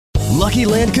Lucky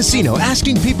Land Casino,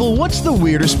 asking people, what's the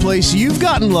weirdest place you've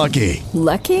gotten lucky?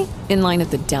 Lucky? In line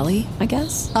at the deli, I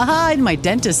guess? Aha, in my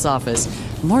dentist's office.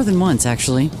 More than once,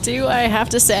 actually. Do I have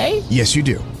to say? Yes, you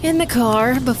do. In the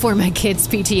car before my kids'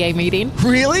 PTA meeting.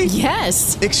 Really?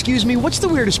 Yes. Excuse me, what's the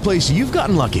weirdest place you've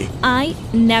gotten lucky? I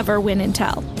never win and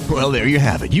tell. Well, there you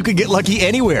have it. You can get lucky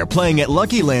anywhere, playing at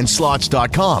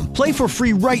LuckyLandSlots.com. Play for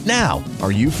free right now.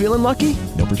 Are you feeling lucky?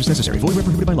 No purchase necessary. Void where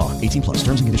prohibited by law. 18 plus.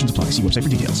 Terms and conditions apply. See website for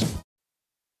details.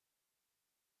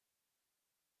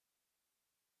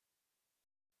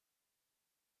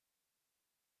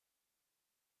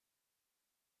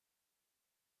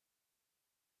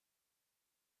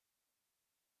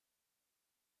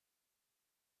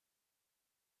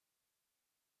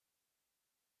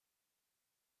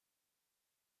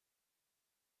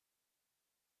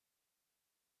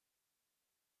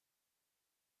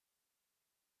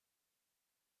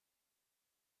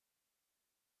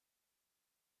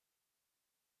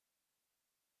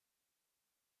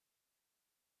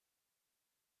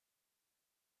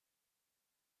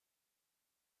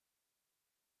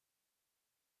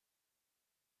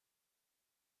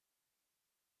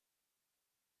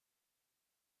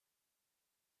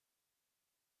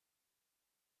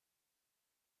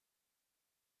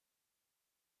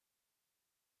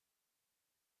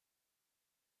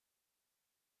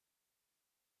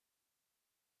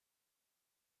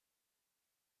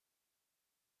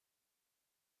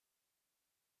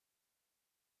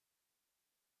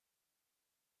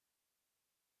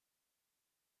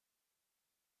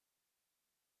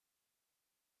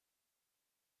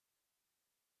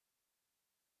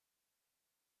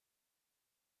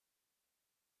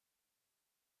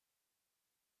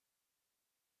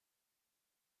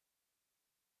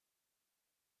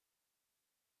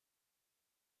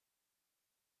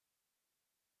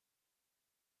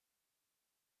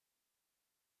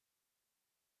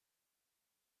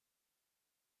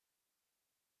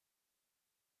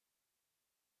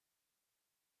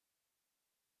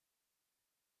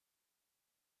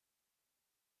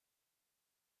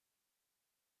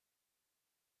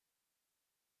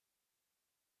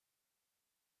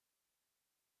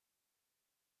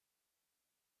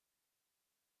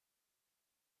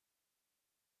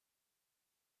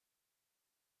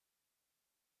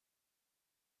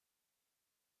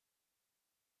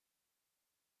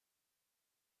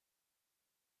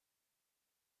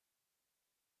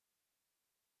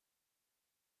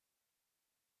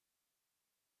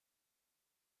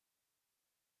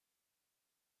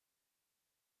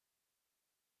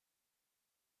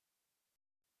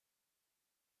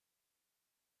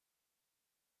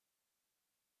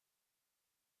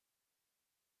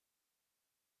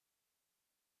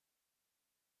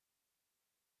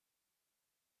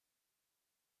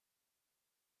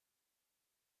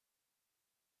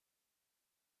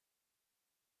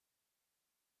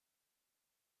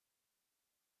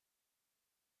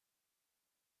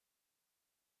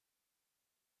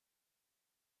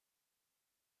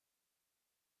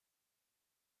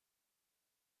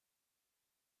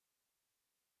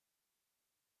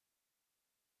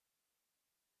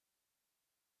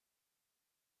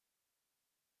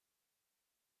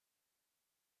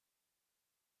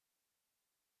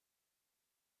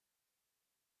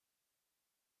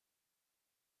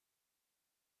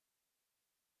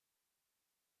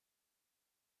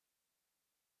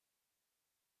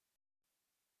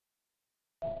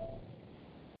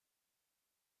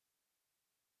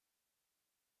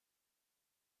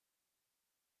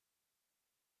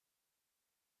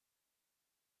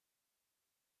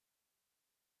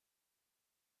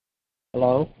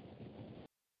 Hello?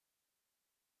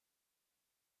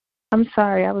 I'm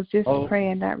sorry. I was just Oh,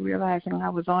 praying, not realizing I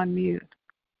was on mute.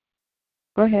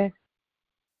 Go ahead.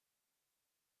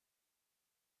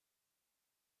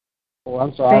 oh,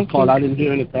 I'm sorry. I was Thank calling. you. I didn't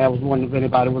hear anything. I was wondering if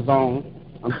anybody was on.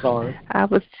 I'm sorry. I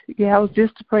was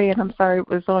just praying. I'm sorry it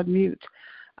was on mute.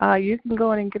 You can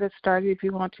go in and get us started if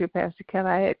you want to, Pastor Kelly.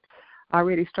 I had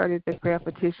already started the prayer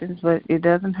petitions, but it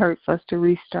doesn't hurt for us to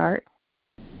restart.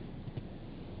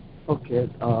 Okay.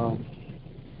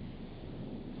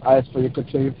 I ask for your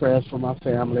continued prayers for my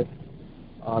family,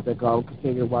 that God will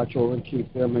continue to watch over and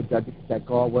keep them, and that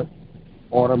God would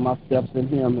order my steps in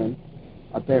Him, and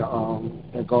I think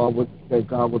that God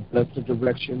would bless the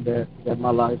direction that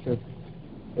my life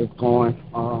is going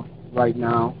right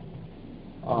now.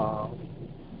 Uh,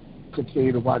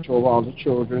 Continue to watch over all the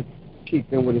children, keep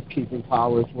them with His keeping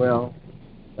power as well.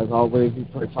 As always, we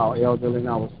pray for our elderly and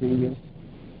our seniors,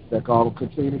 that God will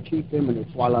continue to keep them in the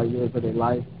twilight years of their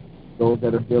life. Those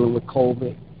that are dealing with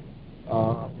COVID,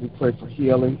 we pray for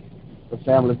healing. The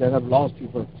families that have lost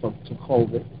people to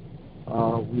COVID,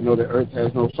 We know the earth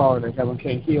has no sorrow that heaven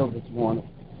can't heal this morning.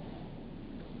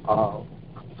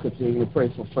 Continue to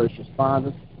pray for first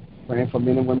responders, praying for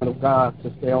men and women of God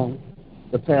to stay on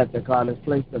the path that God has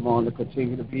placed them on, to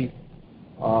continue to be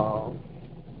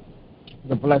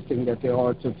the blessing that they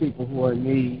are to people who are in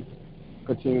need.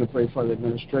 Continue to pray for the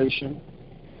administration.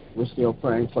 We're still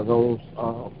praying for those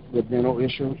with mental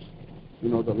issues, the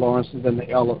Lawrences and the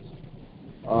Ellis,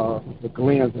 the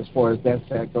Glenns as far as that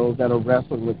fact, those that are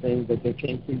wrestling with things that they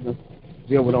can't even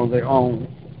deal with on their own.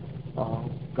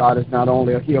 God is not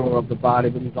only a healer of the body,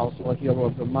 but he's also a healer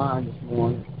of the mind this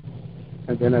morning.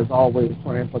 And then, as always,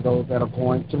 praying for those that are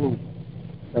going through,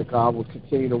 that God will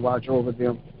continue to watch over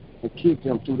them and keep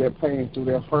them through their pain, through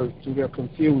their hurt, through their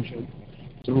confusion,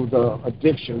 through the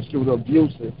addictions, through the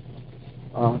abuses,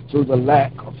 through the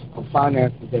lack of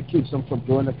finances that keeps them from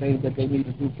doing the things that they need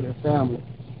to do for their family.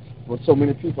 Well, so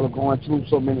many people are going through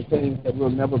so many things that we'll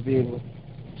never be able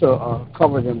to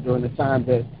cover them during the time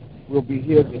that we'll be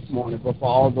here this morning. But for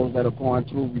all those that are going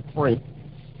through, we pray.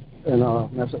 And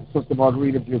Sister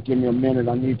Marguerite, if you'll give me a minute,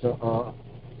 I need to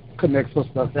connect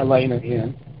Sister Helena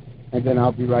in, and then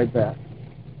I'll be right back.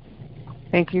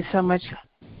 Thank you so much.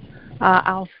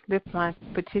 I'll lift my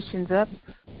petitions up,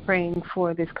 praying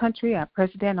for this country, our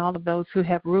president, all of those who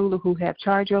have rule, who have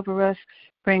charge over us,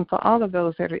 praying for all of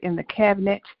those that are in the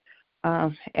cabinet,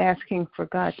 asking for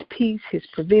God's peace, his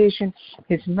provision,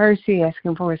 his mercy,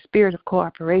 asking for a spirit of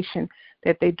cooperation,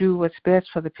 that they do what's best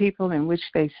for the people in which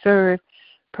they serve,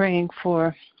 praying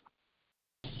for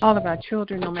all of our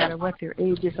children, no matter what their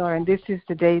ages are. And this is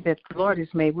the day that the Lord has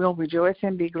made. We'll rejoice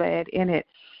and be glad in it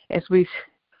as we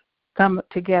come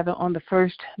together on the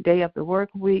first day of the work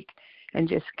week and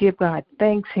just give God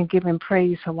thanks and give him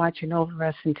praise for watching over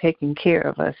us and taking care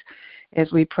of us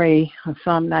as we pray on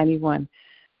Psalm 91,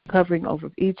 covering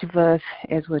over each of us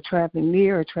as we're traveling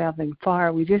near or traveling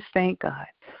far. We just thank God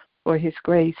for his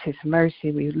grace, his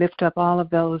mercy. We lift up all of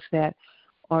those that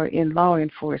are in law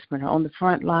enforcement or on the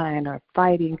front line or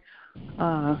fighting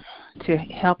to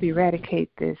help eradicate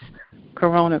this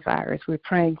coronavirus. We're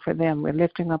praying for them. We're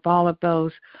lifting up all of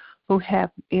those who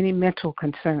have any mental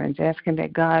concerns, asking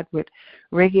that God would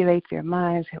regulate their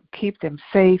minds, keep them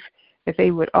safe, that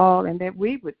they would all, and that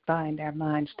we would bind our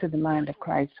minds to the mind of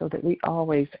Christ so that we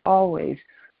always, always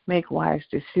make wise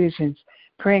decisions.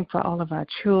 Praying for all of our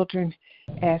children,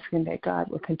 asking that God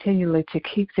will continually to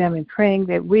keep them, and praying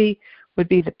that we would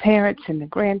be the parents and the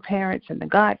grandparents and the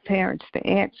godparents, the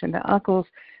aunts and the uncles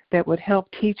that would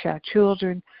help teach our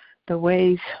children the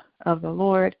ways of the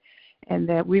Lord, and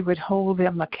that we would hold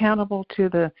them accountable to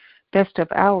the best of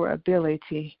our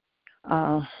ability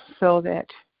so that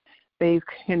they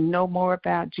can know more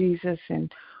about Jesus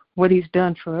and what he's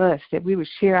done for us, that we would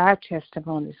share our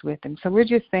testimonies with them. So we're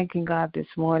just thanking God this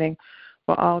morning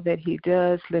for all that he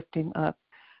does, lifting up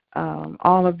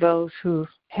all of those who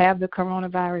have the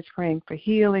coronavirus, praying for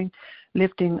healing,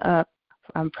 lifting up.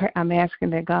 I'm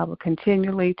asking that God will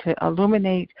continually to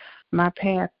illuminate my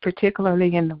path,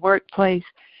 particularly in the workplace,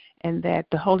 and that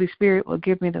the Holy Spirit will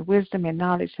give me the wisdom and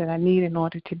knowledge that I need in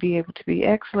order to be able to be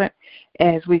excellent,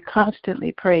 as we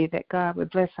constantly pray that God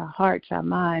would bless our hearts, our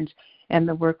minds, and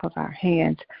the work of our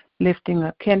hands. Lifting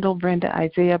up Kendall, Brenda,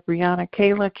 Isaiah, Brianna,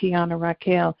 Kayla, Kiana,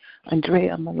 Raquel,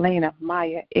 Andrea, Melena,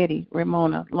 Maya, Eddie,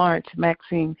 Ramona, Lawrence,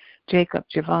 Maxine, Jacob,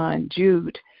 Javon,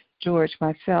 Jude, George,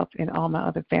 myself, and all my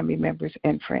other family members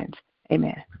and friends.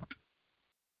 Amen.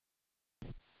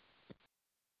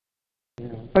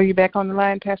 Are you back on the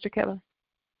line, Pastor Keller?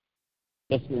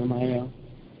 Yes, ma'am, I am.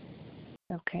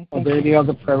 Okay. Are there any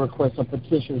other prayer requests or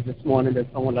petitions this morning that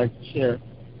someone would like to share?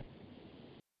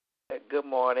 Good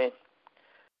morning.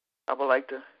 I would like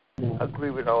to agree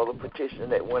with all the petitions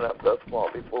that went up thus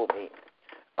far before me.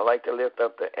 I'd like to lift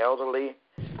up the elderly,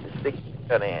 the sick,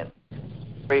 and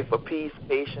pray for peace,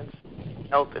 patience,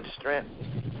 health, and strength,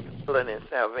 healing, and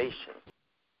salvation.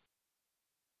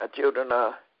 Our children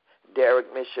are Derek,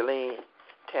 Micheline,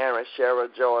 Taryn, Shara,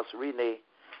 Joyce, Renee,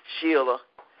 Sheila,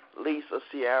 Lisa,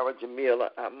 Ciara, Jamila,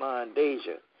 Armand,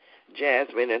 Deja,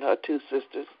 Jasmine and her two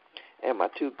sisters, and my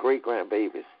two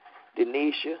great-grandbabies,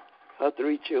 Denisha, her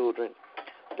three children,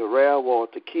 Darrell,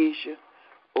 Walter, Keisha,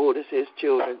 Otis, his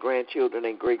children, grandchildren,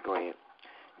 and great-grand,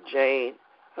 Jane,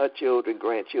 her children,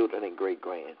 grandchildren, and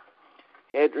great-grand,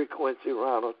 Edric, Quincy,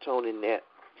 Ronald, Tony, Nett,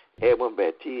 Edwin,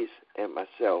 Baptiste, and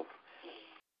myself.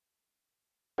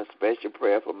 A special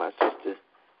prayer for my sister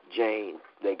Jane,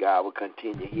 that God will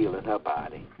continue healing her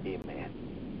body. Amen.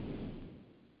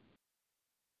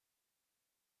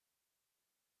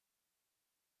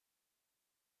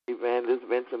 Evangelist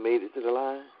Vincent made it to the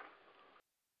line.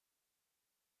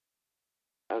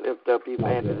 I lift up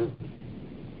Evangelist.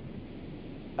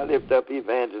 I lift up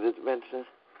Evangelist Vincent,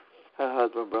 her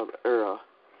husband, Brother Earl.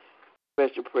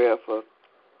 Special prayer for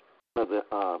Mother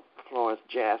Florence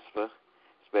Jasper.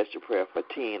 Special prayer for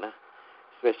Tina.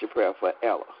 Special prayer for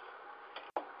Ella.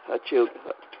 Her children,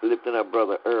 lifting up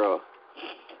Brother Earl.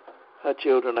 Her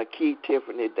children are Keith,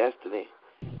 Tiffany, Destiny,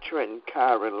 Trenton,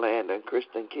 Kyron, Landon,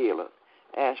 Kristen, Keeler,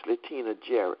 Ashley, Tina,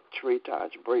 Jarrett, Trey,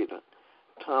 Taj, Braden,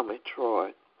 Tommy, Troy.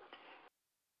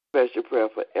 Special prayer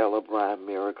for Ella, Brian,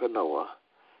 Miracle, Noah.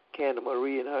 Candy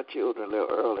Marie and her children, little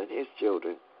Earl and his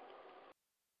children.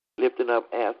 Lifting up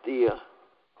Althea,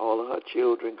 all of her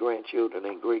children, grandchildren,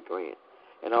 and great-grand,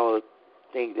 and all the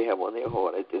things they have on their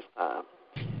heart at this time.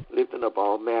 Lifting up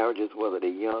all marriages, whether they're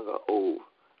young or old.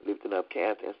 Lifting up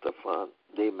Kathy and Stefan,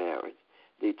 their marriage,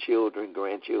 their children,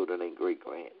 grandchildren, and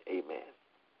great-grand. Amen.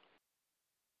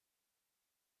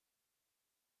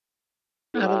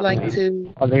 I would like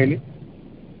to. Are there any?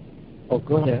 Oh,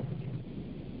 go ahead.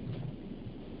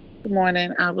 Good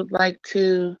morning. I would like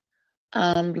to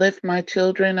lift my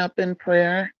children up in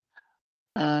prayer.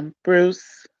 Bruce,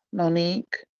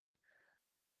 Monique,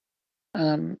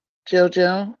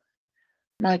 JoJo,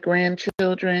 my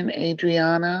grandchildren,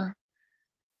 Adriana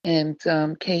and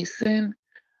Kaysen,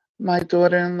 my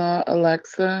daughter-in-law,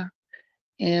 Alexa,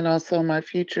 and also my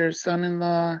future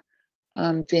son-in-law,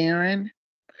 Darren.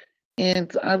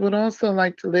 And I would also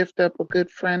like to lift up a good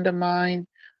friend of mine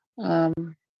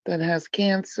that has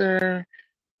cancer,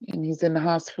 and he's in the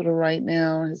hospital right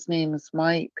now. His name is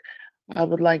Mike. I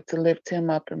would like to lift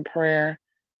him up in prayer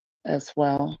as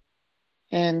well.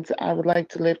 And I would like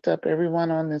to lift up everyone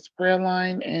on this prayer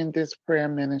line and this prayer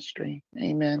ministry.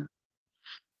 Amen.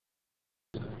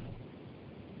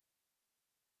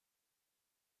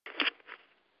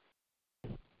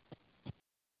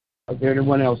 Is there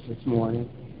anyone else this morning?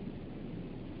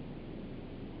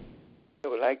 I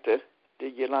would like to,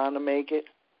 did Yolanda make it?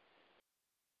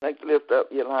 I'd like to lift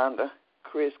up Yolanda,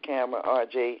 Chris, Cameron,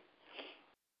 RJ,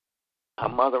 her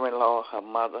mother-in-law, her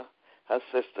mother, her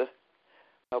sister,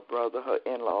 her brother, her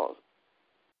in-laws,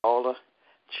 all the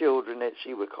children that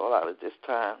she would call out at this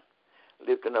time,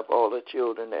 lifting up all the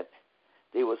children that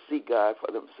they will seek God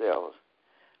for themselves,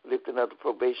 lifting up the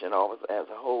probation office as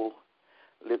a whole,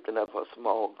 lifting up her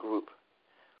small group,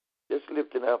 just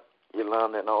lifting up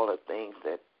Yolanda and all the things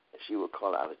that she would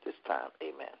call out at this time.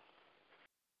 Amen.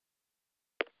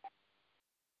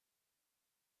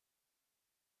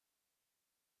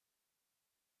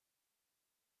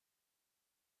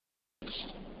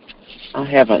 I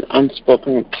have an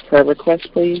unspoken prayer request,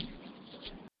 please.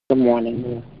 Good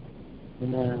morning.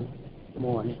 Amen. Good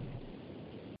morning.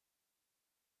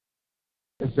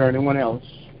 Is there anyone else?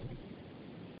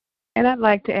 And I'd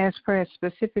like to ask prayer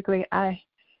specifically. I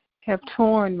have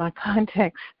torn my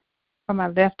contacts from my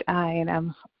left eye, and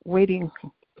I'm waiting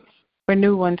for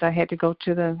new ones. I had to go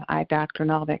to the eye doctor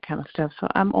and all that kind of stuff. So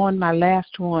I'm on my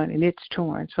last one, and it's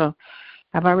torn. So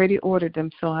I've already ordered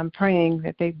them, so I'm praying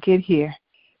that they get here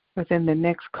within the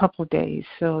next couple days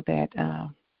so that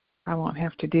I won't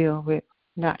have to deal with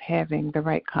not having the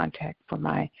right contact for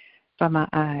my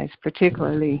eyes,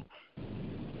 particularly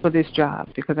for this job,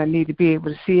 because I need to be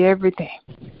able to see everything.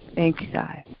 Thank you,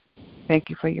 guys. Thank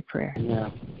you for your prayer. Yeah.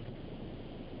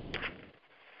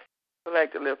 I'd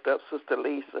like to lift up Sister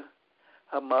Lisa,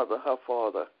 her mother, her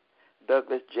father,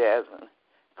 Douglas, Jasmine,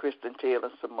 Kristen,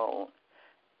 Taylor, Simone.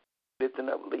 Lifting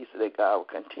up Lisa, that God will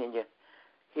continue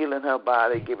healing her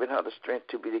body, giving her the strength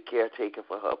to be the caretaker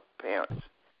for her parents.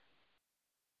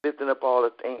 Lifting up all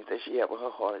the things that she has on her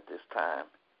heart at this time.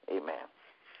 Amen.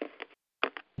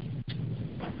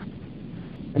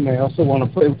 And I also want to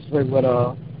pray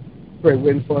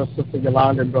with for Sister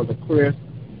Yolanda and Brother Chris.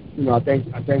 You know, I think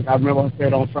I remember I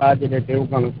said on Friday that they were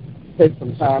going to take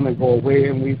some time and go away,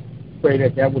 and we pray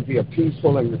that would be a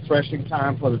peaceful and refreshing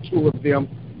time for the two of them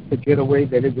to get away,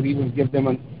 that it would even give them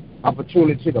an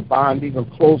opportunity to bond even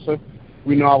closer.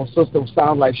 We know our sister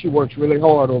sounds like she works really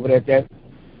hard over at that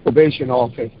probation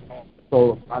office.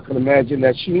 So I can imagine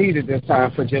that she needed this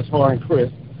time for just her and Chris.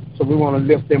 So we want to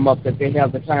lift them up, that they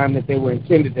have the time that they were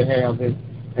intended to have, and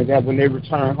that when they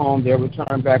return home, they'll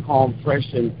return back home fresh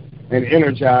and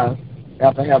energized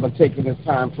after having taken this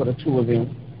time for the two of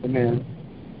them. Amen.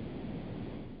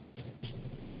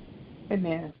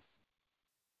 Amen.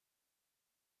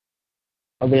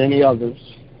 Are there any others?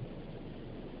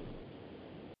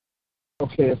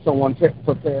 Okay, is someone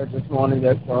prepared this morning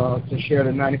to share the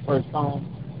 91st Psalm?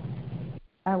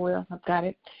 I will. I've got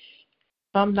it.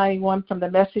 Psalm 91 from the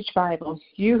Message Bible.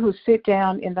 You who sit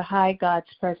down in the high God's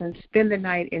presence, spend the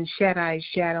night in Shaddai's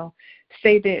shadow.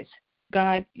 Say this,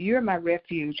 God, you're my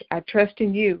refuge. I trust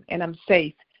in you, and I'm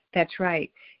safe. That's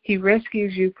right. He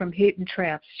rescues you from hidden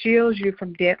traps, shields you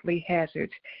from deadly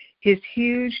hazards. His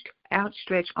huge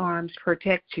outstretched arms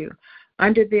protect you.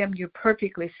 Under them you're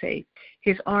perfectly safe.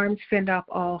 His arms fend off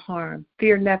all harm.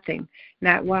 Fear nothing,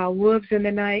 not wild wolves in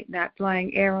the night, not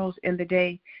flying arrows in the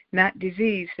day, not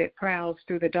disease that prowls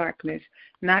through the darkness,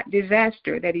 not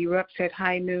disaster that erupts at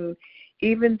high noon.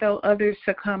 Even though others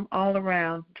succumb all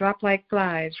around, drop like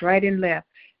flies right and left,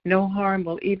 no harm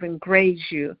will even graze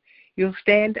you. You'll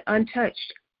stand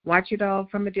untouched. Watch it all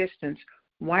from a distance.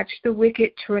 Watch the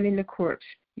wicked turn into corpse.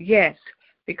 Yes,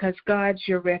 because God's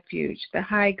your refuge, the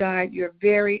high God, your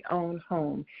very own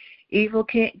home. Evil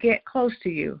can't get close to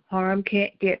you. Harm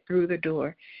can't get through the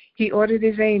door. He ordered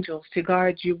his angels to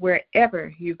guard you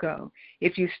wherever you go.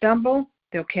 If you stumble,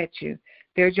 they'll catch you.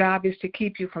 Their job is to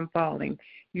keep you from falling.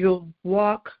 You'll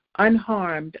walk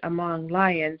unharmed among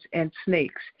lions and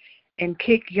snakes and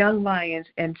kick young lions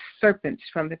and serpents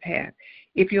from the path.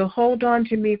 If you'll hold on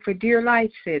to me for dear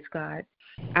life, says God,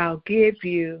 I'll get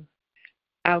you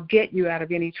out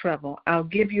of any trouble. I'll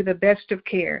give you the best of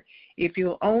care. If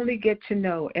you'll only get to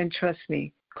know and trust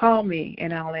me, call me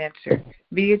and I'll answer.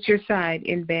 Be at your side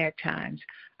in bad times.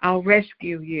 I'll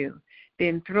rescue you,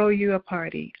 then throw you a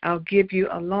party. I'll give you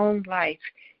a long life,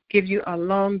 give you a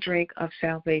long drink of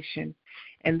salvation.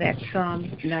 And that's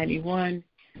Psalm 91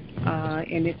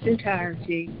 in its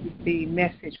entirety, the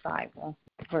Message Bible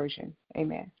version.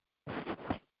 Amen.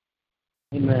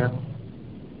 Amen.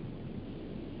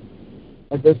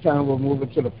 At this time, we'll move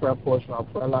into the prayer portion of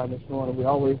our prayer line this morning. We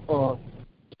always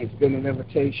extend an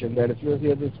invitation that if you're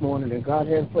here this morning and God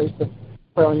has placed a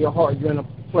prayer on your heart, you're in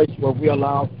a place where we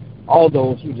allow all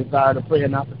those who desire to pray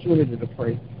an opportunity to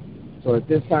pray. So at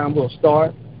this time, we'll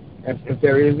start. If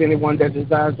there is anyone that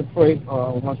desires to pray,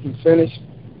 once we finish,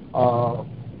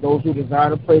 those who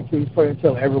desire to pray, please pray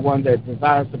until everyone that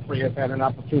desires to pray has had an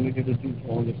opportunity to do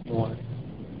so this morning.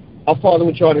 Our Father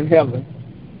which art in heaven,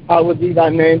 hallowed be thy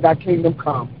name, thy kingdom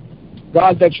come.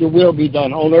 God, that your will be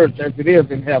done on earth as it is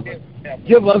in heaven.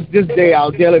 Give us this day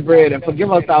our daily bread, and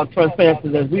forgive us our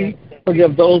trespasses as we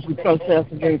forgive those who trespass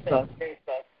against us.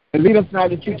 And lead us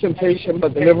not into temptation,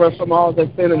 but deliver us from all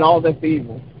that's sin and all that's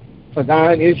evil. For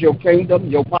thine is your kingdom,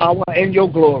 your power, and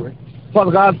your glory.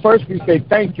 Father God, first we say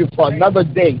thank you for another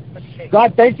day.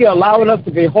 God, thank you for allowing us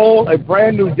to behold a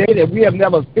brand new day that we have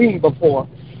never seen before.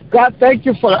 God, thank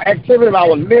you for the activity of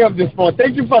our limbs this morning.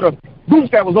 Thank you for the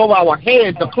roof that was over our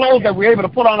heads, the clothes that we were able to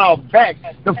put on our backs,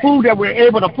 the food that we were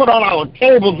able to put on our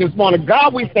tables this morning.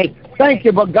 God, we say thank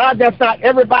you, but God, that's not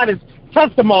everybody's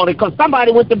testimony, because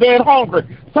somebody went to bed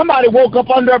hungry. Somebody woke up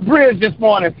under a bridge this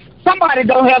morning. Somebody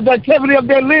don't have the activity of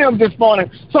their limbs this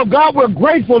morning. So, God, we're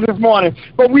grateful this morning.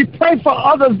 But we pray for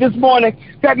others this morning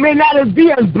that may not be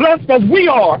as blessed as we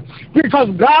are. Because,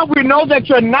 God, we know that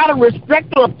you're not a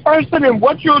respecter of person, and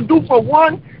what you'll do for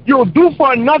one, you'll do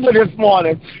for another this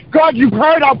morning. God, you've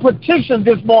heard our petitions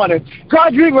this morning.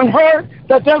 God, you even heard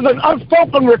that there's an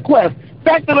unspoken request.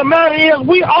 Fact of the matter is,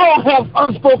 we all have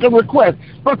unspoken requests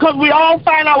because we all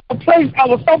find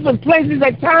ourselves in places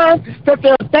at times that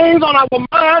there are things on our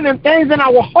mind and things in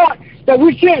our heart that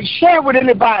we can't share with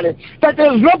anybody, that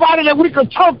there's nobody that we can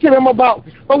talk to them about,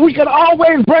 but we can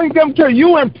always bring them to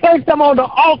you and place them on the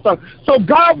altar. So,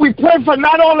 God, we pray for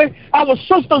not only our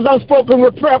sisters' unspoken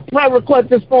prayer requests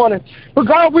this morning, but,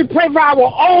 God, we pray for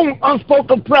our own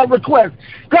unspoken prayer requests.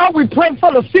 God, we pray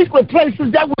for the secret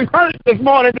places that we heard this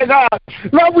morning, God.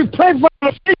 Lord, we pray for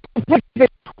the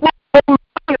secret places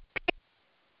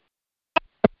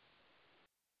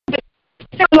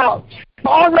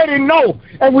already know,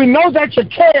 and we know that you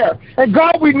care. And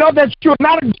God, we know that you're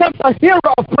not just a hearer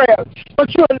of prayer, but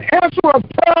you're an answerer of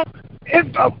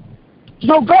prayer.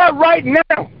 So, God, right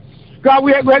now, God,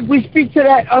 we speak to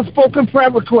that unspoken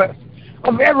prayer request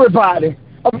of everybody,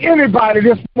 of anybody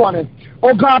this morning.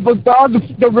 Oh, God, but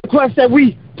the request that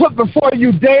we put before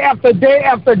you day after day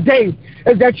after day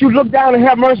is that you look down and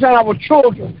have mercy on our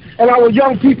children and our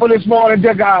young people this morning,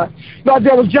 dear God. Lord,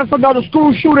 there was just another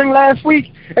school shooting last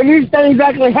week, and these things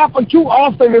actually happen too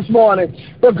often this morning.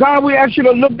 But, God, we ask you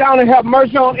to look down and have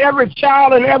mercy on every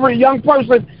child and every young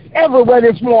person everywhere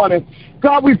this morning.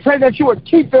 God, we pray that you would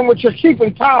keep them with your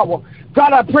keeping power.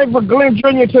 God, I pray for Glenn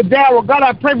Jr. to Darrell. God,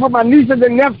 I pray for my nieces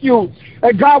and nephews.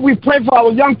 And, God, we pray for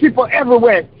our young people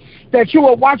everywhere, that you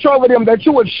would watch over them, that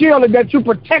you would shield and that you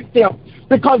protect them.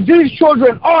 Because these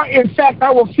children are, in fact,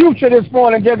 our future this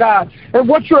morning, dear God. And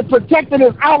what you're protecting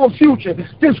is our future,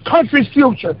 this country's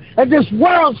future, and this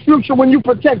world's future when you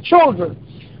protect children.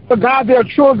 But, God, there are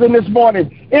children this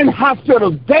morning in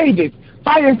hospitals, babies,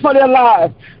 fighting for their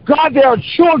lives. God, there are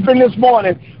children this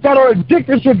morning that are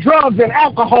addicted to drugs and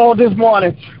alcohol this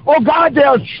morning. Oh, God, there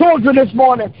are children this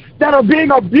morning that are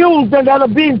being abused and that are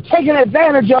being taken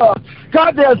advantage of.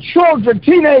 God, there are children,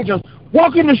 teenagers,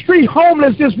 walking the street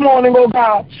homeless this morning, oh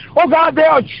God. Oh God, there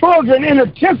are children in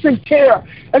intensive care,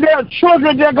 and there are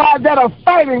children, dear God, that are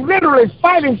fighting, literally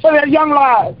fighting for their young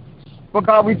lives. But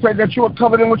God, we pray that you will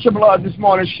cover them with your blood this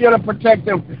morning, shield and protect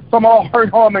them from all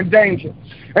hurt, harm, and danger.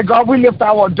 And God, we lift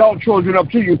our adult children up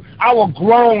to you, our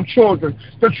grown children,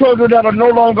 the children that are no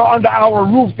longer under our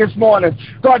roof this morning.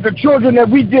 God, the children that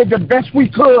we did the best we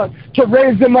could to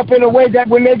raise them up in a way that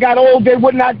when they got old, they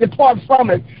would not depart from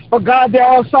it. But God, there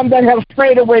are some that have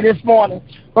strayed away this morning.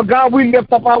 But God, we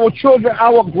lift up our children,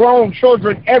 our grown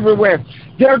children everywhere.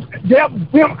 They're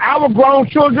our grown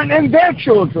children and their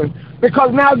children,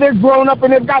 because now they're grown up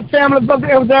and they've got families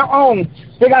of their own.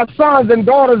 They got sons and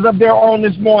daughters of their own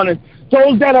this morning.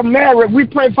 Those that are married, we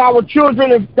pray for our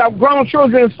children and our grown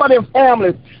children and for their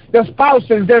families, their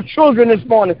spouses, their children this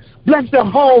morning. Bless their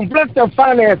home, bless their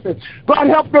finances. God,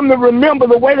 help them to remember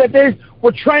the way that they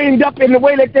were trained up in the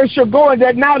way that they should go, and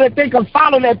that now that they can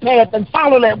follow that path and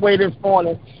follow that way this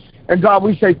morning. And God,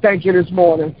 we say thank you this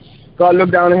morning. God,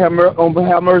 look down and have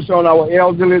mercy on our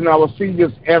elderly and our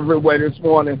seniors everywhere this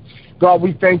morning. God,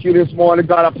 we thank you this morning.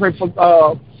 God, I pray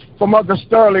for Mother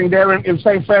Sterling there in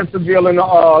St.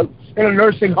 Francisville in a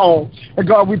nursing home. And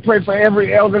God, we pray for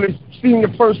every elderly senior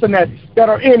person that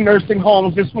are in nursing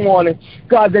homes this morning.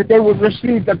 God, that they would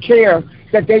receive the care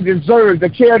that they deserve, the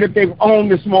care that they've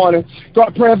owned this morning.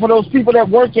 God, praying for those people that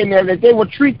work in there, that they would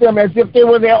treat them as if they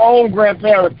were their own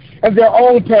grandparents and their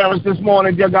own parents this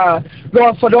morning, dear God.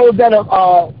 Lord, for those that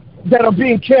are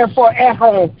being cared for at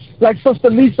home, like Sister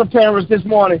Lisa parents this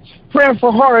morning, praying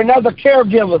for her and other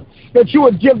caregivers, that you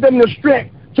would give them the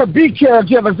strength to be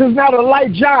caregivers. It's not a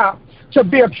light job to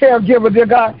be a caregiver, dear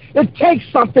God. It takes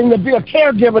something to be a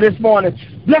caregiver this morning.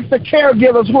 Bless the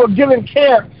caregivers who are giving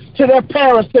care to their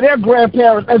parents, to their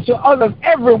grandparents, and to others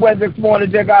everywhere this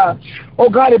morning, dear God. Oh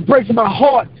God, it breaks my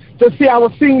heart to see our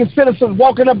senior citizens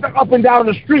walking up and down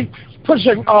the street,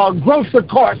 pushing grocery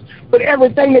carts with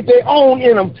everything that they own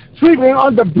in them, sleeping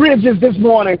under bridges this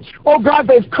morning. Oh God,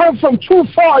 they've come from too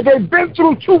far. They've been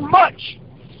through too much.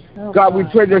 Oh, God, we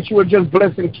pray that you would just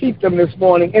bless and keep them this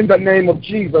morning in the name of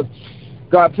Jesus.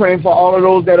 God, praying for all of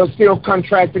those that are still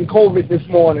contracting COVID this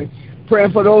morning.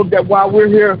 Praying for those that while we're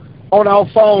here on our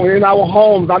phone, in our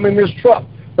homes, I'm in this truck,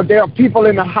 but there are people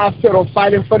in the hospital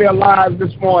fighting for their lives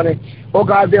this morning. Oh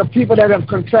God, there are people that have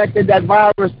contracted that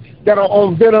virus that are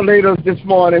on ventilators this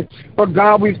morning. But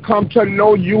God, we've come to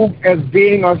know you as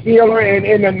being a healer, and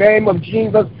in the name of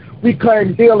Jesus, we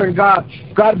claim healing, God.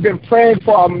 God has been praying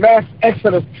for a mass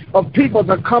exodus of people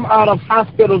to come out of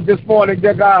hospitals this morning,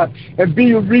 dear God, and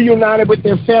be reunited with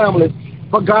their families.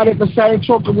 But God, at the same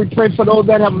token, we pray for those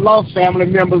that have lost family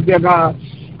members, dear God.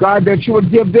 God, that you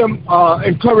would give them,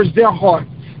 encourage their heart.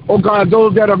 Oh God,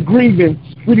 those that are grieving,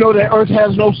 we know that earth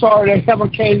has no sorrow that heaven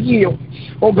can't heal.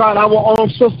 Oh God, our own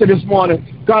sister this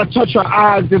morning, God, touch her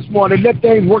eyes this morning. Let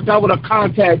things work out with her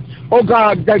contact. Oh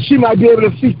God, that she might be able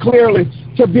to see clearly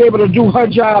to be able to do her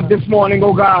job this morning,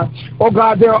 oh God. Oh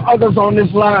God, there are others on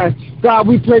this line. God,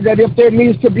 we pray that if there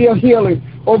needs to be a healing,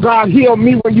 oh God, heal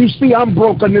me when you see I'm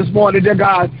broken this morning, dear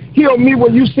God. Heal me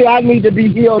when you see I need to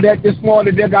be healed at this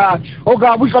morning, dear God. Oh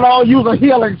God, we can all use a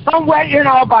healing somewhere in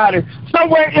our body,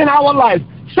 somewhere in our life,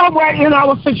 somewhere in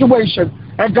our situation.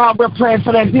 And God, we're praying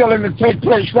for that healing to take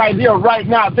place right here, right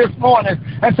now, this morning,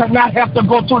 and to not have to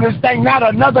go through this thing, not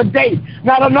another day,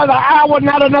 not another hour,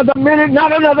 not another minute,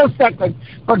 not another second.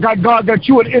 But God, that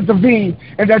you would intervene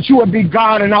and that you would be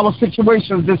God in our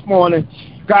situations this morning.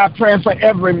 God, praying for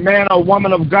every man or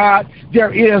woman of God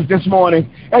there is this morning.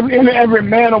 Every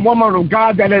man or woman of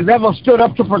God that has ever stood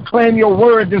up to proclaim your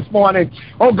word this morning.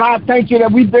 Oh, God, thank you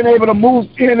that we've been able to move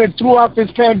in and throughout this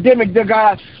pandemic, dear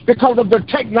God, because of the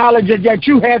technology that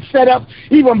you had set up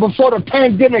even before the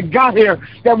pandemic got here,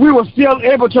 that we were still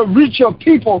able to reach your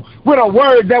people with a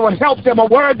word that would help them, a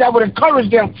word that would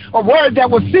encourage them, a word that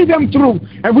would see them through.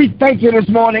 And we thank you this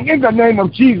morning in the name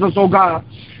of Jesus, oh God.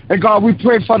 And God, we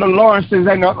pray for the Lawrences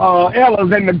and the Ellas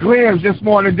and the Glens this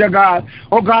morning, dear God.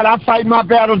 Oh God, I fight my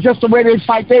battles just the way they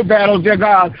fight their battles, dear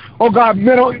God. Oh God,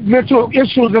 mental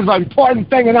issues is an important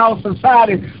thing in our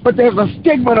society, but there's a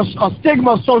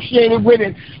stigma associated with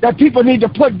it that people need to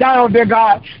put down, dear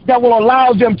God, that will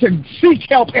allow them to seek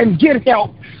help and get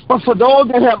help. But for those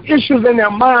that have issues in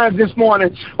their minds this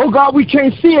morning, oh God, we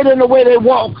can't see it in the way they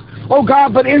walk. oh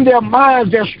God, but in their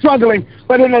minds they're struggling.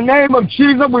 But in the name of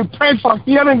Jesus, we pray for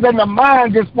healing in the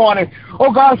mind this morning.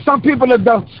 Oh God, some people,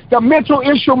 the mental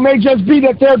issue may just be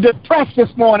that they're depressed this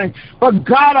morning. But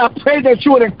God, I pray that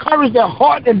you would encourage their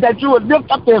heart and that you would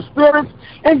lift up their spirits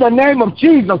in the name of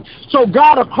Jesus. So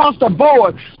God, across the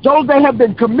board, those that have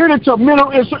been committed to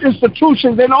mental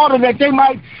institutions in order that they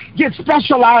might get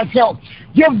specialized help,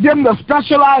 give them the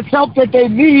specialized help that they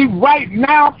need right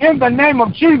now in the name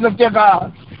of Jesus, dear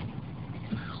God.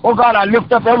 Oh God, I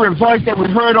lift up every voice that we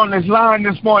heard on this line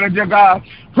this morning, dear God,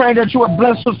 praying that you would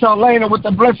bless Sister Elena with the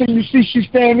blessing you see she's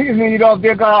standing in need of,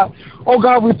 dear God. Oh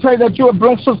God, we pray that you would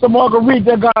bless Sister Marguerite,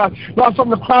 dear God, Lord, from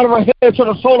the crown of her head to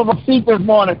the sole of her feet this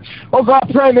morning. Oh God,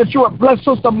 praying that you would bless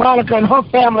Sister Monica and her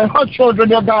family and her children,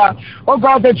 dear God. Oh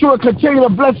God, that you would continue to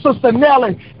bless Sister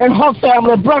Nellie and her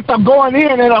family. Bless her going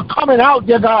in and her coming out,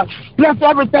 dear God. Bless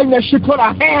everything that she put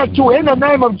her hand to in the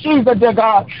name of Jesus, dear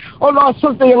God. Oh Lord,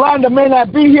 Sister Yolanda may not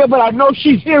be here, but I know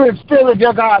she's here in spirit,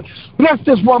 dear God. Bless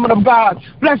this woman of God.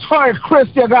 Bless her and Chris,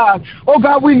 dear God. Oh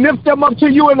God, we lift them up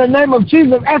to you in the name of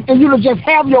Jesus, asking you to just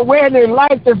have your way in their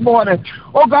life this morning.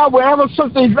 Oh God, wherever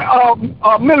Sister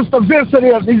Minister Vincent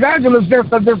is, Evangelist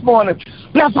Vincent this morning,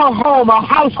 bless her home, her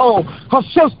household, her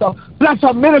sister. Bless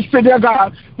her ministry, dear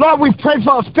God. Lord, we pray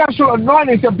for a special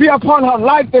anointing to be upon her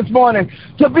life this morning,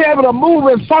 to be able to move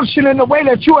and function in the way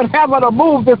that you would have her to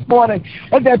move this morning,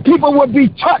 and that people would be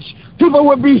touched, people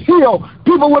would be healed,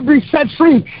 people would be set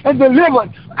free and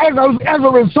delivered as a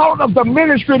result of the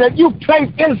ministry that you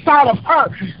placed inside of her.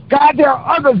 God, there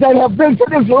are others that have been to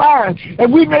this line,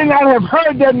 and we may not have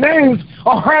heard their names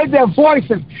or heard their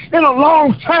voices in a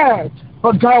long time.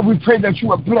 But God, we pray that you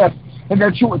would bless and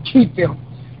that you would keep them.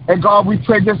 And God, we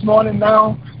pray this morning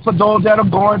now for those that are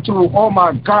going through, oh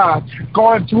my God,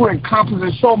 going through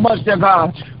encompassing so much, dear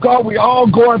God. God, we all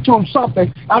going through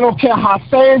something. I don't care how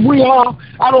saved we are.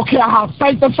 I don't care how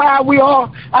sanctified we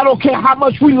are. I don't care how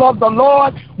much we love the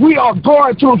Lord. We are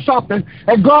going through something.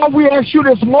 And God, we ask you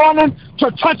this morning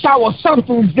to touch our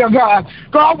somethings, dear God.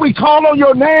 God, we call on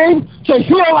your name to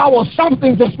heal our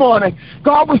somethings this morning.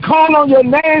 God, we call on your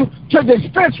name to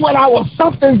dispense with our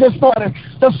somethings this morning.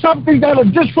 The somethings that are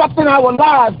disrupting our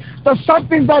lives. The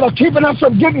somethings that are keeping us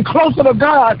from getting closer to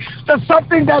God. The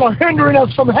something that are hindering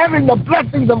us from having the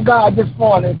blessings of God this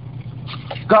morning.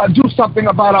 God, do something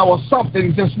about our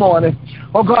somethings this morning.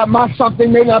 Oh God, my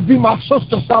something may not be my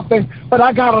sister something, but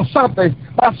I got a something.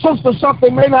 My sister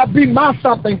something may not be my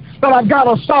something, but I got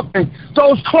a something.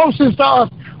 Those closest to us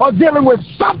are dealing with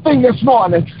something this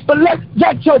morning. But let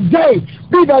today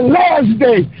be the last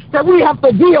day that we have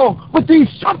to deal with these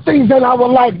somethings in our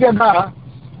life, dear God.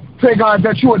 Pray, God,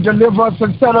 that you would deliver us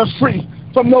and set us free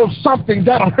from those somethings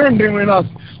that are hindering us,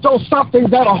 those somethings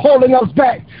that are holding us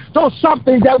back, those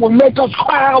somethings that will make us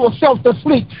cry ourselves to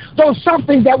sleep, those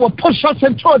somethings that will push us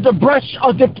into a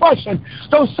depression,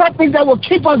 those somethings that will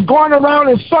keep us going around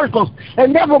in circles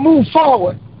and never move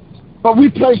forward. But we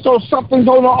place those somethings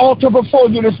on the altar before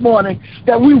you this morning,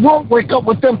 that we won't wake up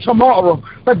with them tomorrow,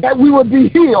 but that we will be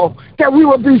healed, that we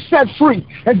will be set free,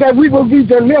 and that we will be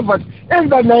delivered in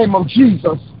the name of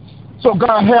Jesus. So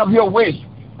God, have your way.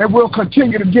 And we'll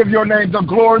continue to give your name the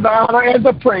glory, the honor, and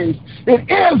the praise. It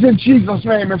is in Jesus'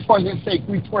 name and for his sake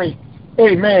we pray.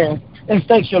 Amen. And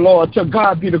thank you, Lord. To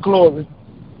God be the glory.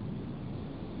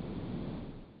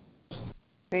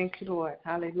 Thank you, Lord.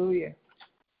 Hallelujah.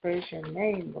 Praise your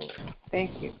name, Lord.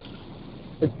 Thank you.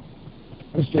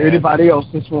 Is there anybody else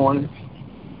this morning?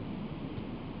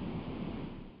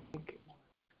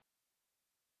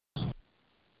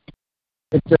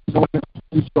 If there's no one else,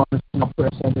 please join us in our prayer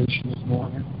salvation this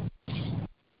morning.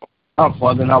 Our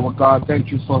Father and our God,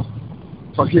 thank you for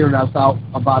hearing us out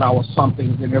about our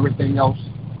somethings and everything else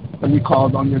that we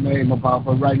called on your name about.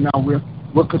 But right now,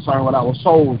 we're concerned with our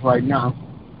souls right now.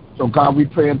 So, God, we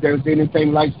pray if there's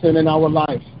anything like sin in our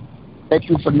life, thank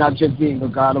you for not just being the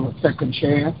God of a second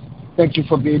chance. Thank you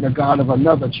for being the God of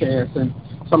another chance. And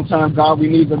sometimes, God, we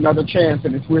need another chance.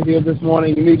 And if we're here this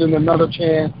morning needing another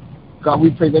chance, God,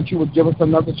 we pray that you would give us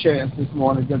another chance this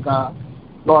morning, dear God.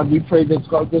 Lord, we pray this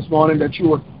morning that you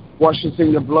would wash us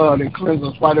in your blood and cleanse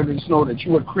us whiter than snow, that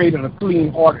you would create a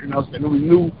clean heart in us and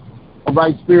renew a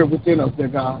right spirit within us, dear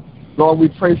God. Lord, we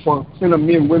pray for sinner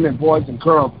men, women, boys, and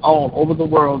girls all over the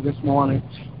world this morning.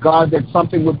 God, that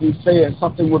something would be said,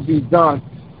 something would be done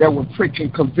that would prick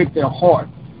and convict their heart,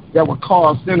 that would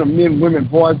cause sinner men, women,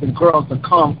 boys, and girls to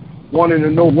come wanting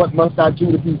to know what must I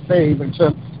do to be saved and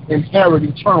to inherit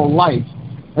eternal life.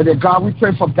 And that, God, we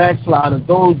pray for backsliders,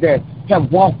 those that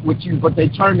have walked with you, but they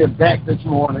turned their back this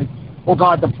morning. Oh,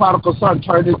 God, the prodigal son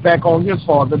turned his back on his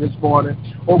father this morning.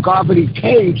 Oh, God, but he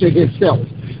came to himself.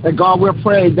 And God, we're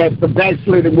praying that the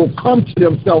backslidden will come to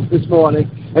themselves this morning,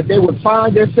 and they would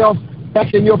find themselves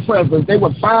back in your presence. They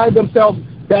would find themselves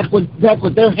back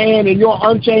with their hand in your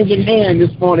unchanging hand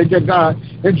this morning, dear God,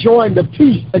 enjoying the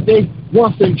peace that they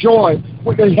once enjoyed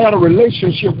when they had a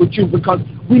relationship with you, because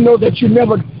we know that you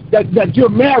never, that you're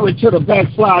married to the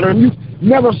backslider, and you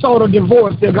never sought a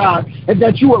divorce, dear God, and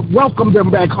that you would welcome them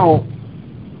back home.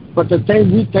 But the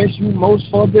thing we thank you most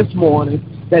for this morning,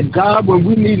 that God, when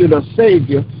we needed a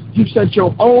Savior, you sent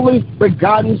your only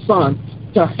begotten Son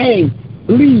to hang,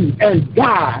 bleed, and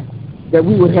die, that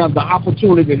we would have the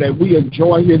opportunity that we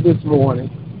enjoy here this morning.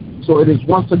 So it is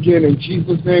once again in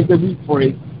Jesus' name that we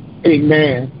pray.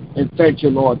 Amen. And thank you,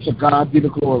 Lord. To God be the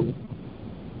glory.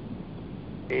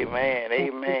 Amen.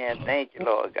 Amen. Thank you,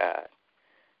 Lord God.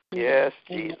 Yes,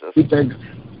 Jesus. We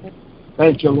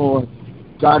thank you, Lord.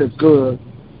 God is good.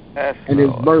 Yes, and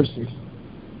Lord.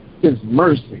 His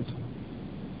mercy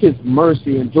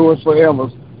endures forever.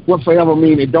 What forever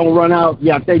mean? It don't run out?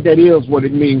 Yeah, I think that is what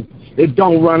it means. It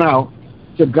don't run out.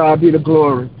 To God be the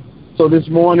glory. So this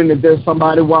morning, if there's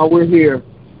somebody while we're here,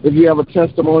 if you have a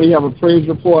testimony, you have a praise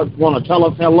report, want to tell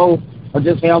us hello, or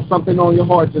just have something on your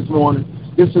heart this morning,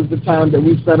 this is the time that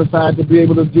we set aside to be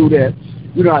able to do that.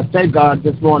 You know, I thank God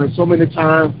this morning. So many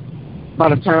times, by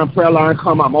the time prayer line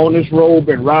come, I'm on this road,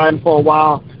 been riding for a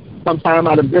while. Sometimes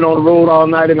I'd have been on the road all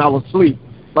night and I was asleep.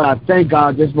 But I thank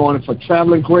God this morning for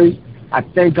traveling grace. I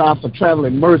thank God for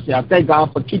traveling mercy. I thank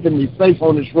God for keeping me safe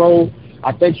on this road.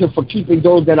 I thank you for keeping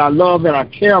those that I love and I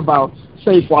care about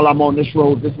safe while I'm on this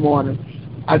road this morning.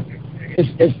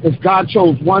 If God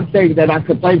chose one thing that I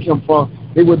could thank him for,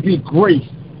 it would be grace.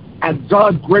 And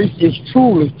God's grace is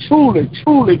truly, truly,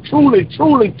 truly, truly,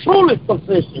 truly, truly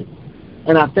sufficient.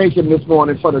 And I thank him this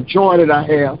morning for the joy that I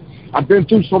have. I've been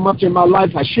through so much in my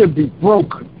life, I should be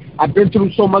broken. I've been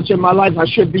through so much in my life, I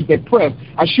should be depressed.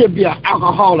 I should be an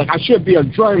alcoholic. I should be a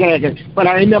drug addict. But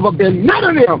I ain't never been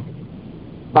none of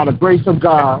them by the grace of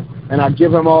God. And I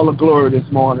give him all the glory this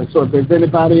morning. So if there's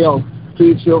anybody else,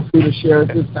 please feel free to share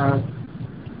at this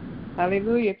time.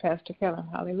 Hallelujah, Pastor Keller.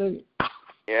 Hallelujah.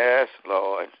 Yes,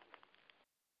 Lord.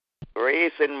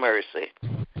 Grace and mercy.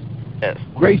 Yes.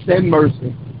 Grace and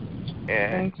mercy.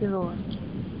 Yeah. Thank you, Lord.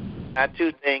 I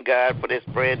too thank God for this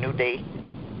brand new day.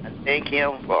 I thank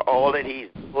him for all that he's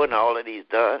doing, all that he's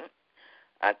done.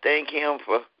 I thank him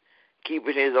for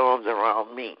keeping his arms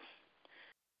around me,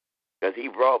 because he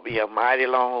brought me a mighty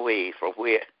long way from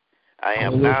where I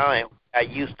am now and where I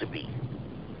used to be.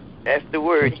 That's the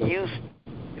word, used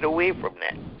to. Get away from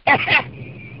that.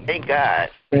 Thank God.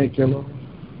 Thank you, Lord.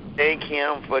 Thank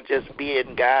him for just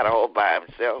being God all by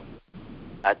himself.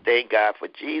 I thank God for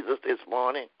Jesus this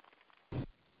morning.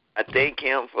 I thank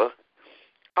him for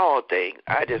all things.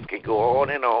 I just can go on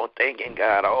and on thanking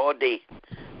God all day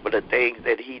for the things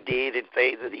that he did and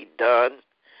things that he done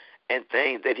and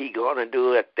things that he going to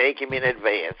do. I thank him in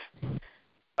advance.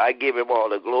 I give him all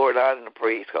the glory, honor, and the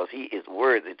praise, because he is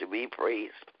worthy to be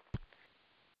praised.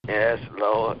 Yes,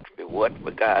 Lord. If it wasn't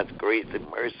for God's grace and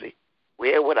mercy,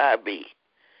 where would I be?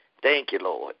 Thank you,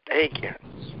 Lord. Thank you.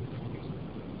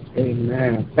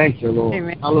 Amen. Thank you, Lord.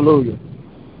 Amen. Hallelujah.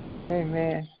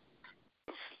 Amen.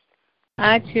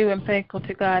 I, too, am thankful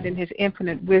to God in his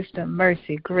infinite wisdom,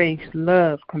 mercy, grace,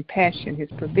 love, compassion, his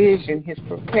provision, his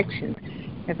protection.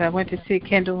 As I went to see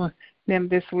Kendall and them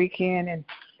this weekend and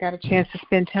got a chance to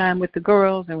spend time with the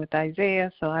girls and with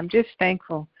Isaiah, so I'm just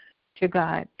thankful to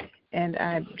God. And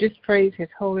I just praise his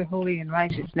holy, holy, and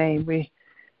righteous name. We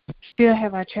still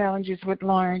have our challenges with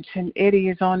Lawrence, and Eddie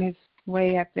is on his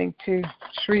way, I think, to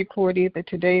Shreveport either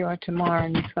today or tomorrow,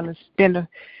 and he's going to spend a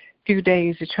few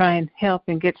days to try and help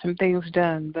and get some things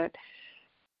done. But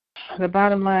the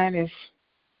bottom line is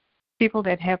people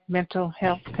that have mental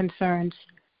health concerns,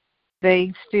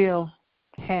 they still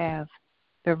have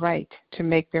the right to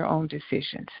make their own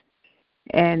decisions.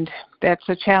 And that's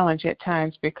a challenge at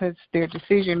times, because their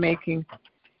decision-making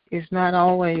is not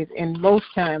always, and most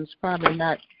times, probably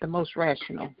not the most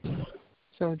rational.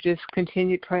 So just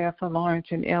continued prayer for Lawrence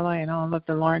and Ella and all of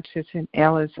the Lawrences and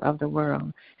Ellas of the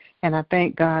world. And I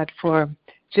thank God for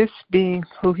just being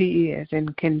who he is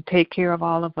and can take care of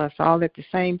all of us all at the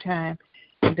same time.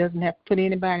 He doesn't have to put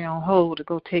anybody on hold to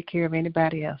go take care of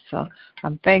anybody else. So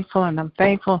I'm thankful, and I'm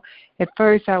thankful. At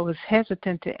first I was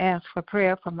hesitant to ask for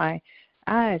prayer for my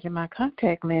eyes and my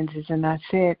contact lenses, and I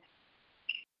said,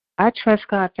 I trust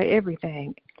God for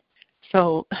everything.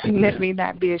 So let me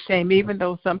not be ashamed, even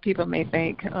though some people may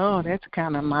think, oh, that's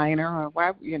kind of minor, or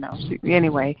why, you know.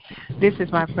 Anyway, this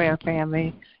is my prayer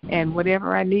family, and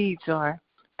whatever our needs are,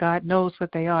 God knows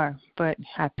what they are. But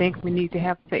I think we need to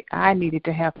have faith. I needed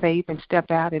to have faith and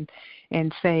step out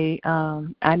and say,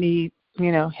 I need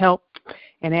help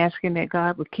and asking that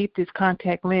God would keep this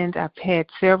contact lens. I've had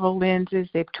several lenses.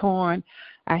 They've torn.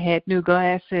 I had new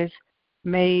glasses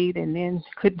made and then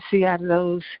couldn't see out of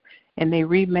those, and they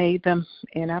remade them.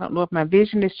 And I don't know if my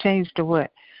vision has changed or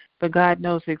what, but God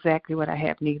knows exactly what I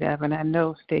have need of, and I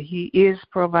know that He is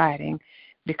providing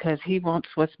because He wants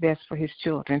what's best for His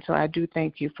children. So I do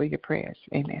thank you for your prayers.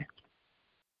 Amen.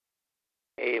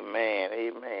 Amen.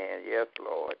 Amen. Yes,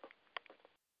 Lord.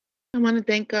 I want to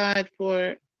thank God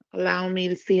for allowing me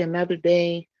to see another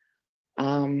day.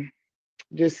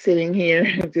 Just sitting here,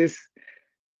 just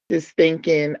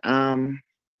thinking,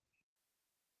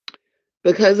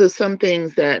 because of some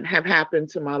things that have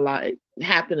happened in my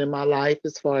life,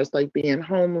 as far as like being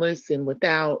homeless and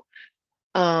without,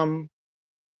 it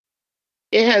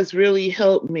has really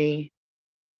helped me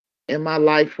in my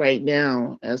life right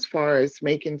now as far as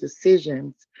making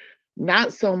decisions,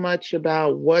 not so much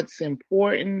about what's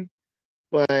important,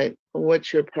 but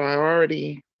what's your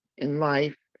priority in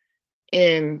life.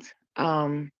 And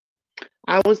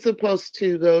I was supposed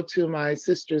to go to my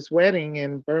sister's wedding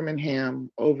in Birmingham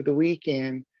over the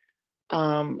weekend.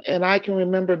 And I can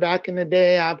remember back in the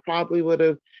day, I probably would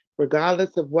have,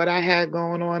 regardless of what I had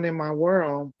going on in my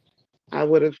world, I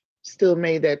would have still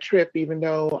made that trip, even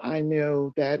though I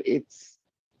knew that it's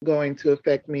going to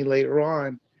affect me later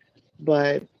on.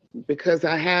 But because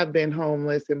I have been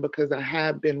homeless and because I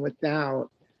have been without,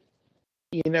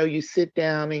 you sit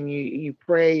down and you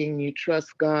pray and you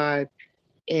trust God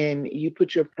and you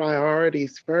put your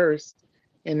priorities first.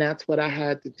 And that's what I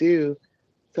had to do.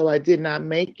 So I did not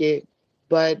make it,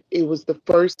 but it was the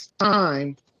first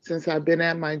time since I've been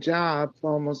at my job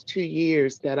for almost 2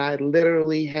 years that I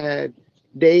literally had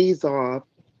days off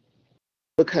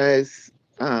because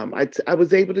I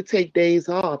was able to take days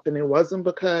off. And it wasn't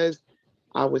because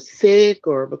I was sick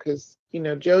or because,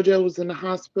 JoJo was in the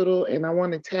hospital. And I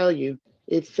want to tell you,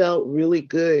 it felt really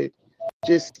good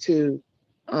just to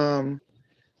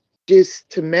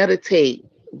meditate,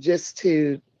 just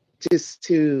to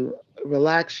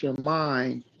relax your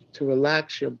mind, to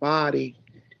relax your body.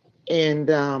 And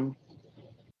I'm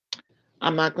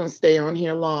not going to stay on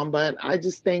here long, but I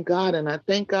just thank God. And I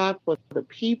thank God for the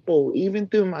people, even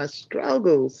through my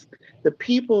struggles, the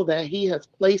people that He has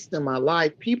placed in my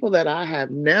life, people that I have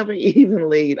never even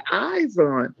laid eyes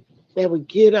on, that would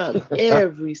get up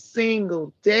every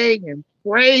single day and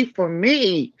pray for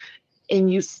me. And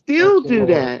you still do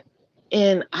that.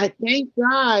 And I thank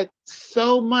God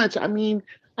so much. I mean,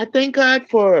 I thank God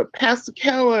for Pastor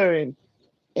Keller and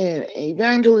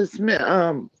Evangelist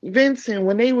Vincent,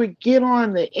 when they would get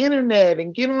on the internet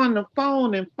and get on the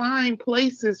phone and find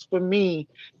places for me,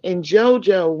 and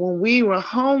JoJo when we were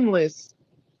homeless.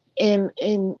 And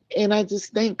I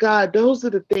just thank God. Those are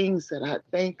the things that I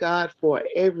thank God for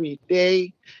every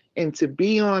day. And to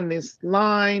be on this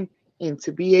line and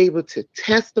to be able to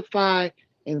testify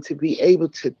and to be able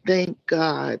to thank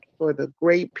God for the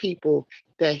great people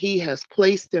that He has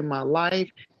placed in my life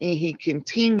and He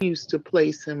continues to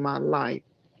place in my life.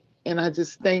 And I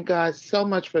just thank God so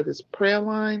much for this prayer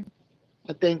line.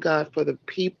 I thank God for the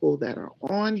people that are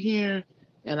on here.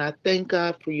 And I thank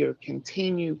God for your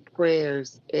continued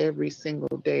prayers every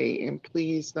single day. And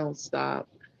please don't stop.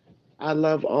 I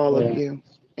love all of you.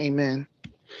 Amen.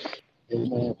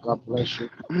 Amen. God bless you.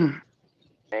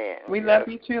 Man, We love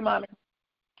you too, Mommy.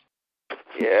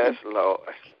 Yes, Lord.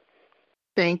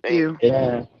 Thank you.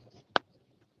 Yeah.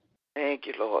 Thank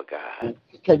you, Lord God.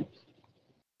 Can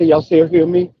y'all still hear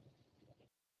me?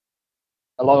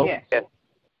 Hello? Yes. Yes.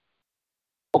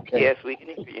 Okay. Yes, we can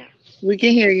hear you. We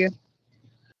can hear you.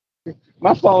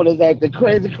 My phone is acting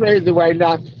crazy right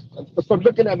now. From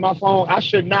looking at my phone, I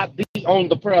should not be on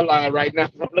the prayer line right now.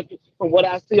 I'm looking from what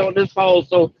I see on this phone.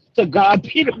 So to God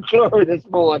be the glory this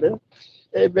morning.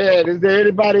 Amen. Is there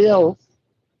anybody else?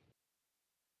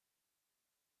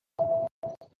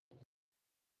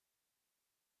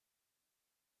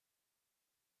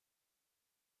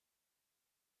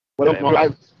 Well,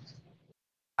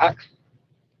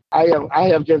 I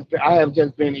have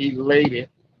just been elated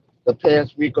the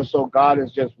past week or so. God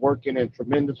is just working in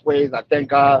tremendous ways. I thank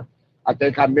God. I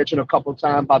think I mentioned a couple of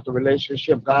times about the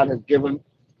relationship God has given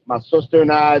my sister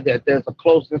and I, that there's a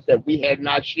closeness that we had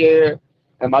not shared.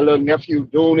 And my little nephew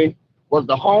Dooney was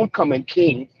the homecoming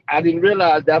king. I didn't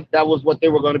realize that was what they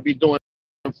were going to be doing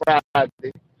on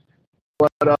Friday.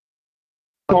 But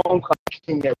homecoming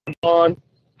king at Vaughn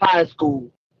High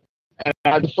School. And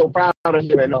I'm just so proud of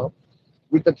him. And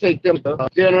we could take them to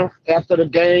dinner after the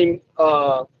game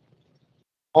on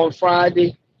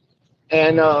Friday.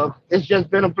 And it's just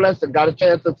been a blessing. Got a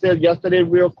chance to sit yesterday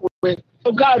real quick.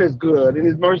 So God is good, and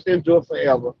His mercy endures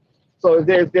forever. So is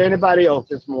there anybody else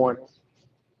this morning?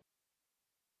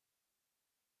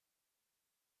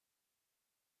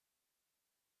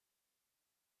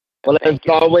 Well, as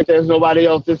always, there's nobody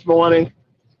else this morning.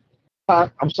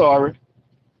 I'm sorry.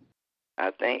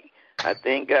 I thank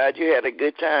God you had a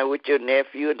good time with your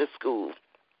nephew at the school.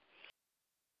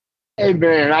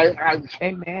 Amen.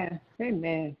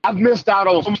 Amen. I've missed out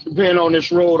on being on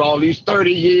this road all these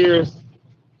 30 years,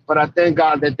 but I thank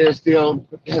God that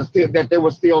there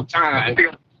was still time.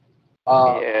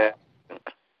 Yeah.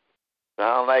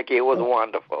 Sound like it was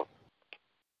wonderful.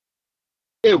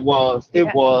 It was.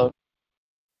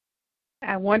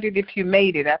 I wondered if you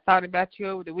made it. I thought about you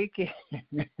over the weekend.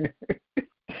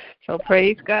 So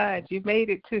praise God, you made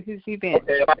it to his event.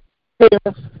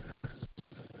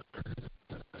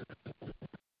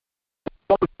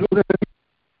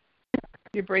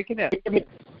 You're breaking up.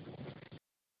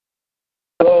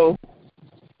 Hello.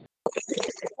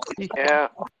 Yeah.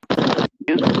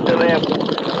 You still there?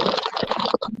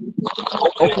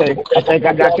 Okay, I think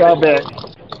I got y'all back.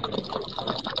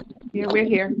 Yeah, we're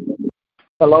here.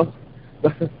 Hello?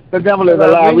 The devil is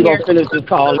alive. We're going to finish this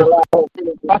call.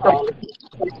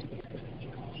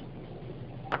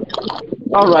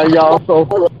 All right, y'all. So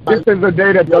this is the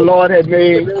day that the Lord had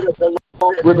made.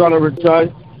 We're going to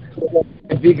rejoice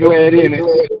and be glad in it.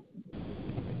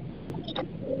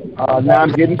 Now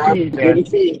I'm getting feedback.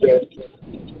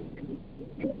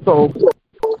 So,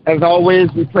 as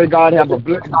always, we pray God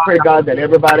that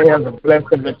everybody has a blessed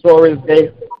and victorious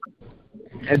day,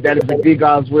 and that if it be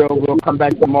God's will, we'll come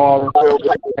back tomorrow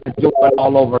and do it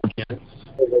all over again.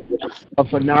 But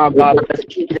for now, God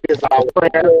bless you. Is our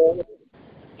prayer,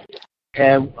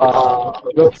 and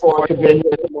look forward to being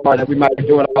here tomorrow that we might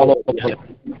do it all over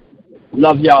again.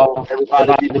 Love y'all.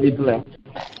 Everybody be blessed.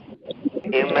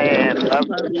 Amen. Love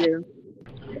you.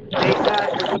 Thank God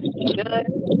for what He's done,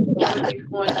 what He's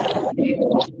going to do.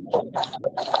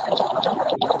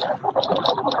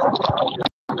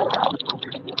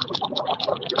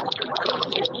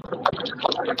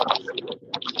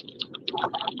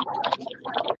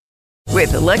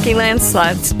 With the Lucky Land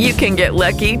Slots, you can get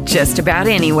lucky just about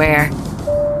anywhere.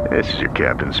 This is your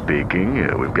captain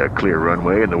speaking. We've got clear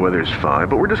runway and the weather's fine,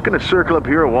 but we're just going to circle up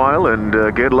here a while and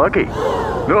get lucky.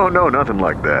 No, nothing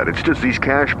like that. It's just these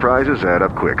cash prizes add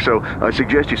up quick. So I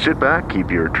suggest you sit back,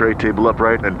 keep your tray table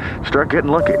upright, and start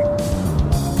getting lucky.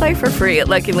 Play for free at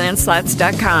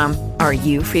LuckyLandSlots.com. Are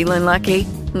you feeling lucky?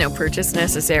 No purchase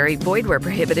necessary. Void where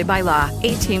prohibited by law.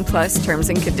 18+ terms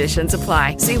and conditions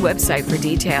apply. See website for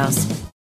details.